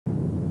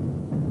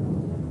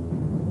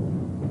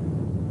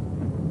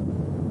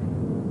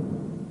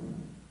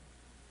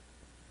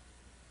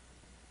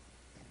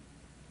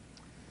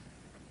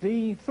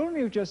The film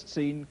you've just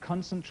seen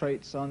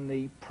concentrates on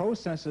the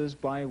processes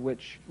by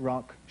which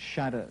rock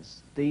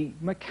shatters, the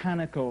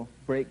mechanical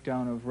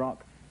breakdown of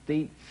rock,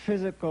 the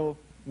physical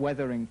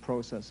weathering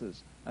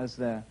processes, as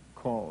they're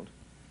called.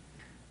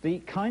 The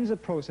kinds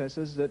of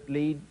processes that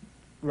lead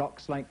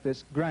rocks like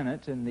this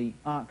granite in the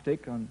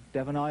Arctic, on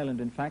Devon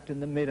Island in fact, in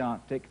the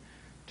mid-Arctic,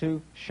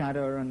 to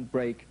shatter and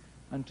break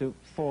and to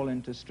fall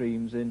into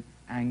streams in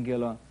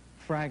angular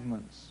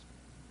fragments.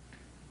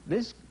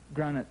 This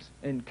granite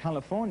in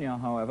California,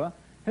 however,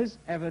 has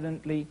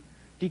evidently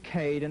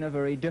decayed in a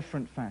very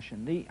different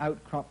fashion. The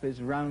outcrop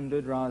is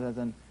rounded rather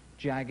than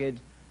jagged,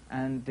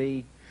 and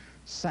the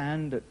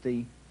sand at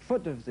the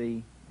foot of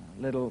the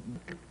little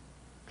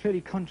clearly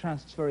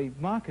contrasts very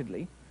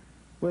markedly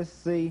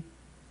with the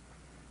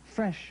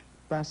fresh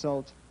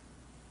basalt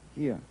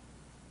here.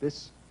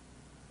 This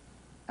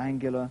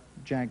angular,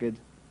 jagged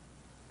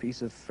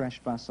piece of fresh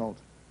basalt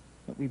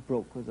that we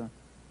broke with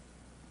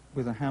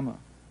a hammer.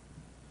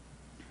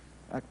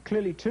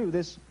 Clearly, too,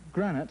 this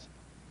granite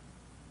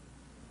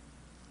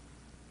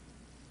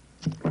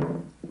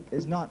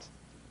is not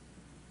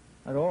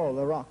at all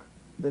the rock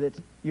that it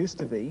used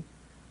to be,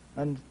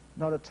 and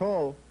not at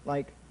all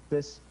like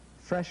this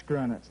fresh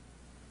granite.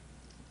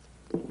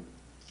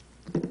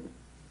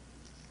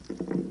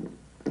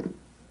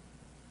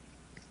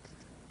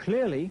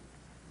 Clearly,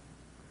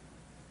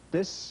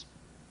 this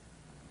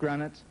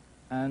granite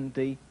and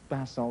the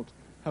basalt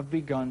have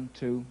begun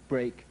to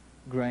break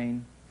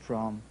grain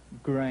from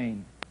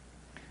grain.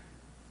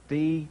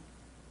 The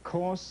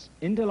coarse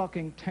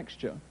interlocking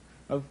texture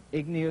of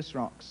igneous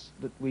rocks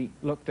that we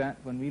looked at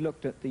when we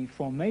looked at the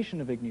formation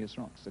of igneous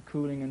rocks, the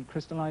cooling and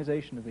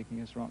crystallization of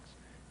igneous rocks,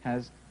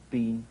 has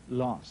been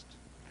lost.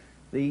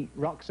 The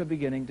rocks are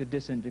beginning to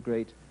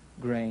disintegrate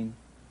grain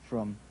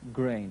from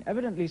grain.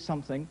 Evidently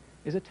something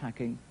is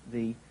attacking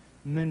the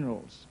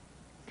minerals.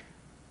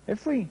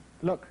 If we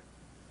look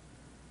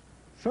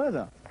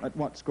further at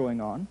what's going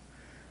on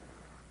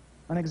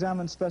and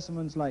examine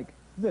specimens like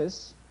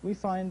this, we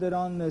find that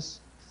on this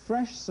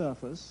fresh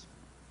surface,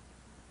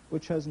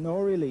 which has no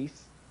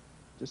relief,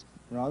 just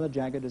rather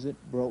jagged as it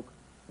broke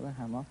with a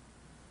hammer,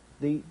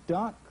 the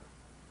dark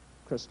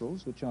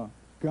crystals, which are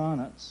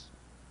garnets,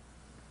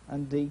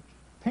 and the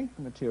pink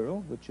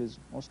material, which is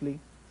mostly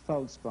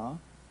feldspar,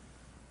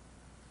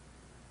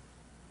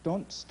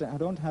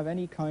 don't have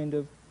any kind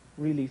of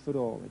relief at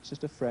all. It's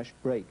just a fresh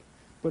break.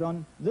 But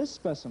on this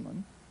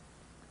specimen,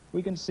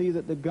 we can see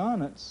that the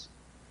garnets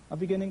are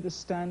beginning to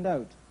stand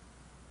out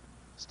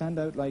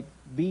like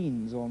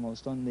beans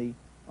almost on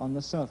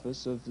the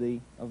surface of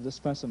the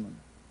specimen.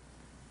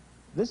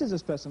 This is a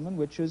specimen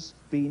which has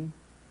been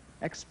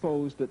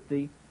exposed at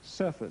the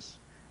surface,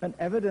 and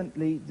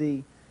evidently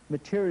the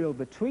material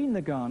between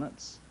the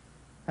garnets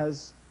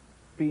has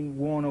been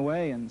worn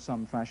away in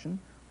some fashion,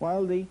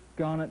 while the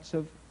garnets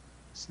have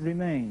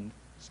remained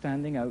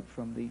standing out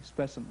from the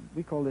specimen.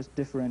 We call this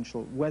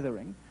differential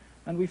weathering,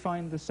 and we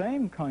find the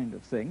same kind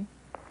of thing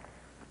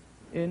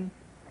in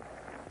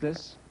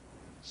this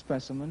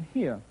specimen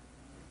here,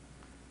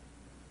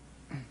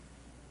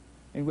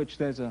 in which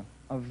there's a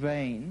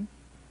vein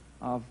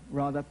of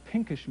rather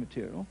pinkish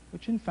material,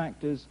 which in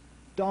fact is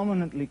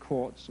dominantly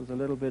quartz with a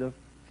little bit of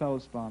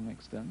feldspar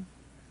mixed in.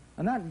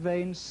 And that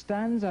vein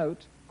stands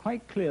out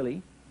quite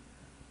clearly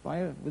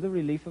with a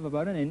relief of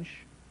about 1 inch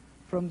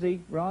from the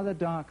rather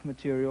dark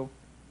material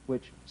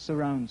which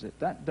surrounds it.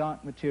 That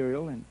dark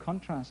material, in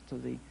contrast to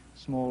the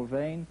small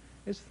vein,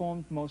 is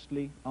formed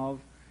mostly of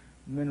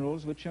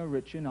minerals which are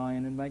rich in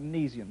iron and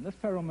magnesium, the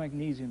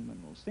ferromagnesium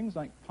minerals, things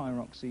like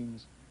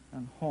pyroxenes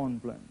and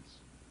hornblendes.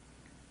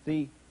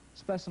 The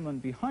specimen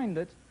behind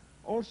it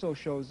also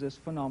shows this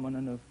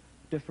phenomenon of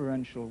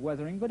differential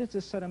weathering, but it's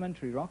a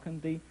sedimentary rock,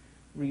 and the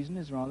reason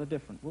is rather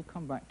different. We'll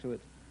come back to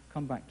it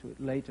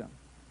later.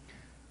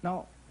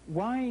 Now,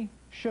 why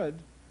should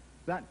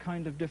that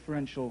kind of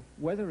differential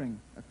weathering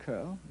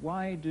occur?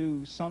 Why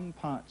do some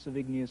parts of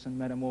igneous and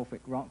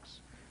metamorphic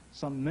rocks,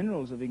 some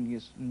minerals of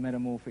igneous and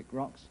metamorphic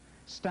rocks,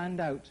 stand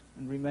out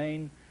and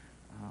remain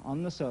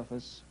on the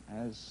surface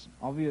as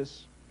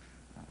obvious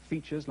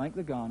features like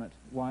the garnet,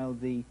 while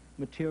the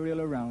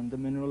material around, the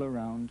mineral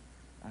around,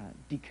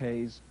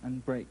 decays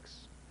and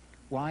breaks?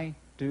 Why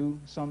do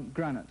some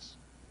granites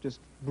just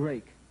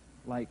break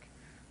like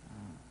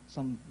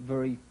some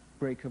very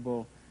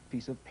breakable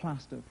piece of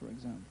plaster, for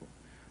example?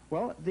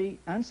 Well, the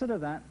answer to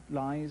that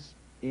lies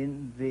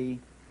in the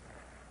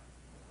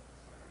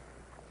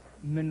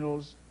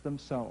minerals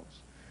themselves.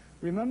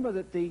 Remember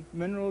that the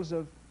minerals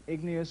of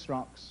igneous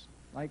rocks,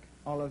 like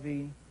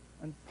olivine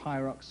and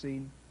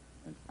pyroxene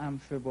and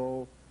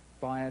amphibole,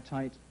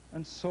 biotite,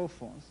 and so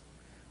forth,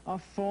 are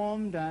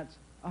formed at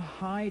a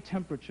high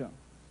temperature,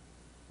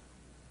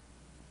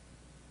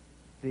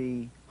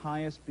 the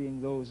highest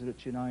being those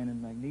rich in iron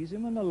and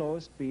magnesium, and the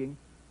lowest being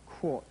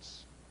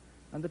quartz,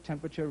 and the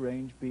temperature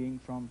range being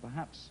from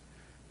perhaps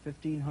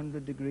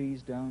 1500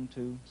 degrees down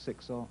to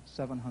 600 or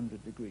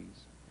 700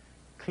 degrees.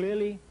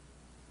 Clearly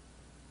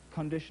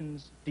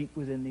conditions deep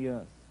within the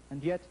earth,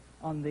 and yet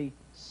on the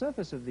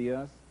surface of the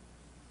earth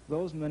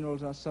those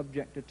minerals are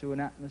subjected to an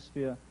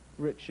atmosphere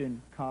rich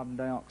in carbon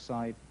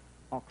dioxide,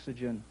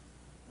 oxygen,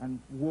 and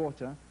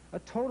water, a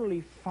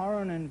totally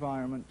foreign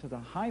environment to the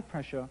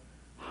high-pressure,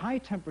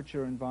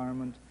 high-temperature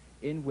environment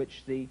in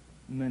which the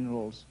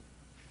minerals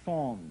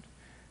formed.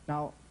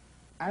 Now,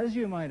 as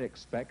you might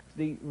expect,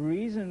 the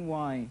reason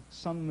why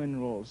some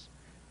minerals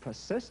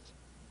persist,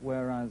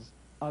 whereas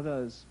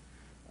others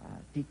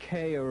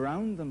decay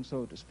around them,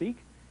 so to speak,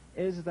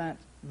 is that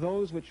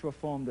those which were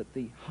formed at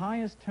the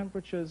highest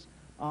temperatures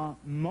are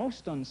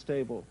most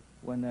unstable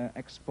when they're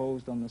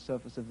exposed on the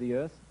surface of the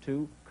Earth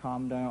to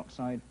carbon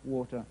dioxide,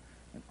 water,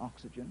 and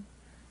oxygen.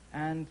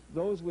 And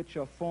those which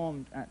are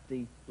formed at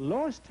the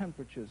lowest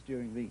temperatures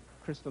during the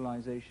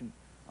crystallization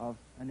of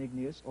an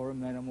igneous or a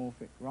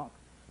metamorphic rock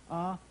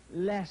are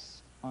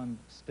less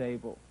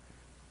unstable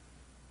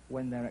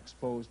when they're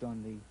exposed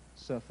on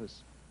the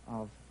surface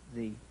of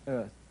the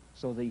Earth.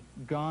 So the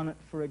garnet,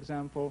 for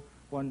example,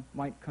 one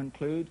might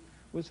conclude,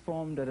 was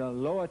formed at a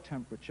lower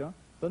temperature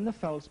than the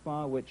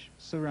feldspar which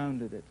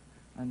surrounded it.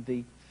 And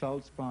the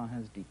feldspar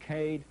has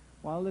decayed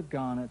while the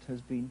garnet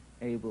has been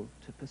able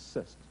to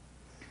persist.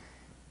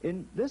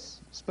 In this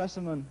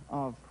specimen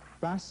of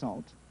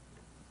basalt,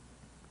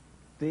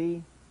 the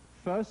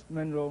first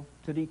mineral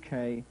to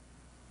decay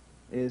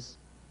is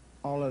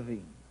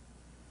olivine,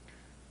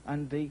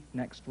 and the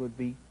next would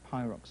be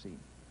pyroxene.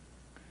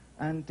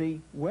 And the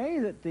way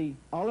that the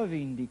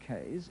olivine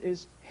decays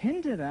is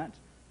hinted at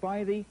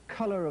by the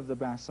color of the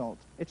basalt.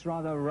 It's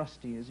rather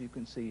rusty, as you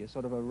can see, a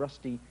sort of a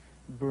rusty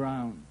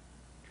brown.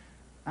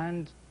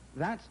 And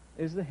that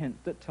is the hint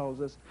that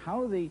tells us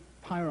how the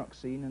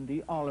pyroxene and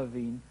the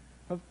olivine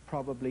have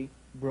probably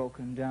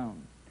broken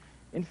down.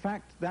 In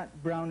fact, that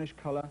brownish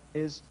color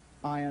is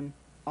iron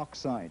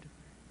oxide.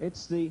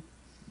 It's the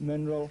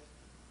mineral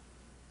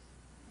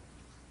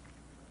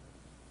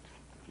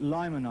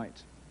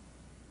limonite.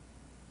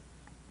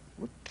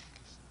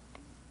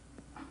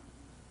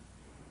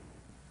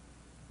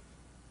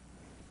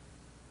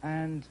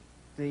 And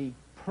the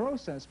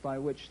process by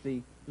which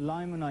the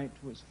limonite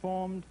was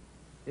formed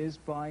is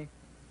by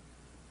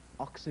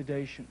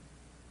oxidation.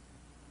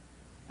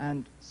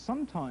 And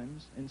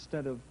sometimes,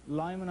 instead of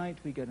limonite,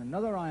 we get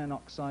another iron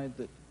oxide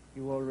that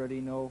you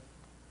already know,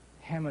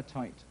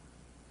 hematite.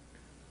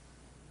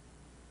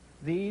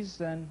 These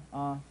then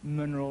are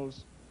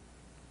minerals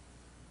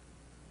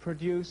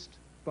produced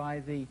by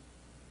the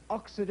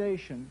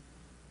oxidation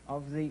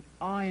of the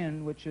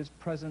iron which is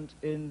present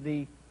in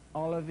the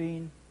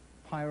olivine,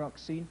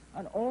 pyroxene,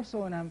 and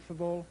also in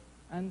amphibole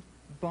and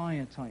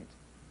biotite.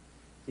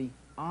 The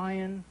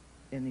iron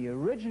in the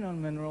original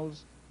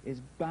minerals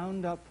is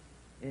bound up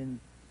in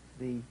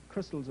the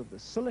crystals of the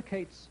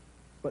silicates,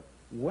 but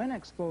when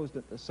exposed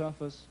at the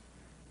surface,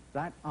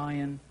 that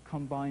iron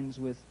combines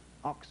with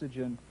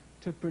oxygen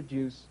to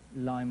produce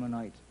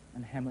limonite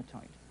and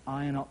hematite,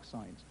 iron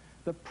oxides.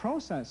 The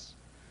process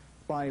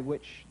by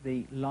which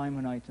the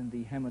limonite and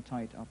the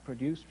hematite are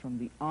produced from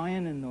the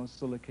iron in those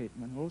silicate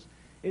minerals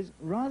is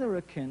rather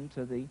akin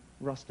to the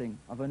rusting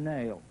of a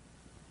nail.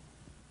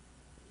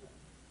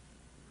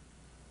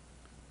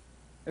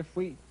 If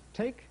we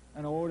take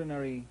an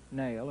ordinary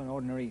nail, an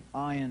ordinary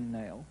iron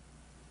nail,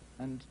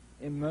 and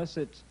immerse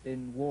it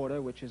in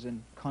water which is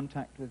in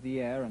contact with the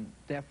air, and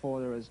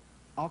therefore there is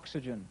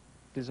oxygen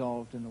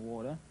dissolved in the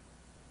water,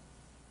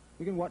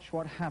 we can watch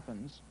what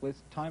happens with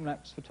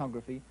time-lapse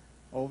photography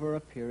over a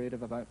period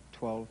of about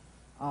 12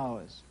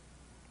 hours.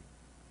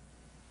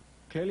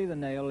 Clearly the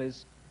nail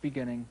is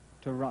beginning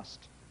to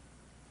rust.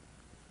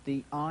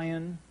 The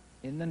iron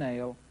in the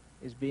nail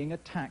is being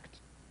attacked,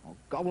 or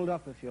gobbled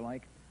up if you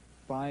like,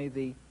 by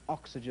the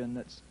oxygen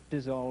that's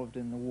dissolved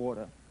in the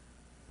water,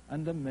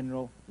 and the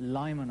mineral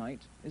limonite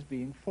is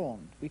being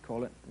formed. We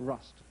call it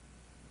rust.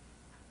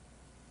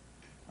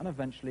 And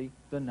eventually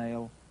the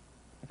nail,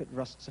 if it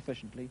rusts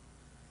sufficiently,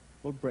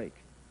 will break.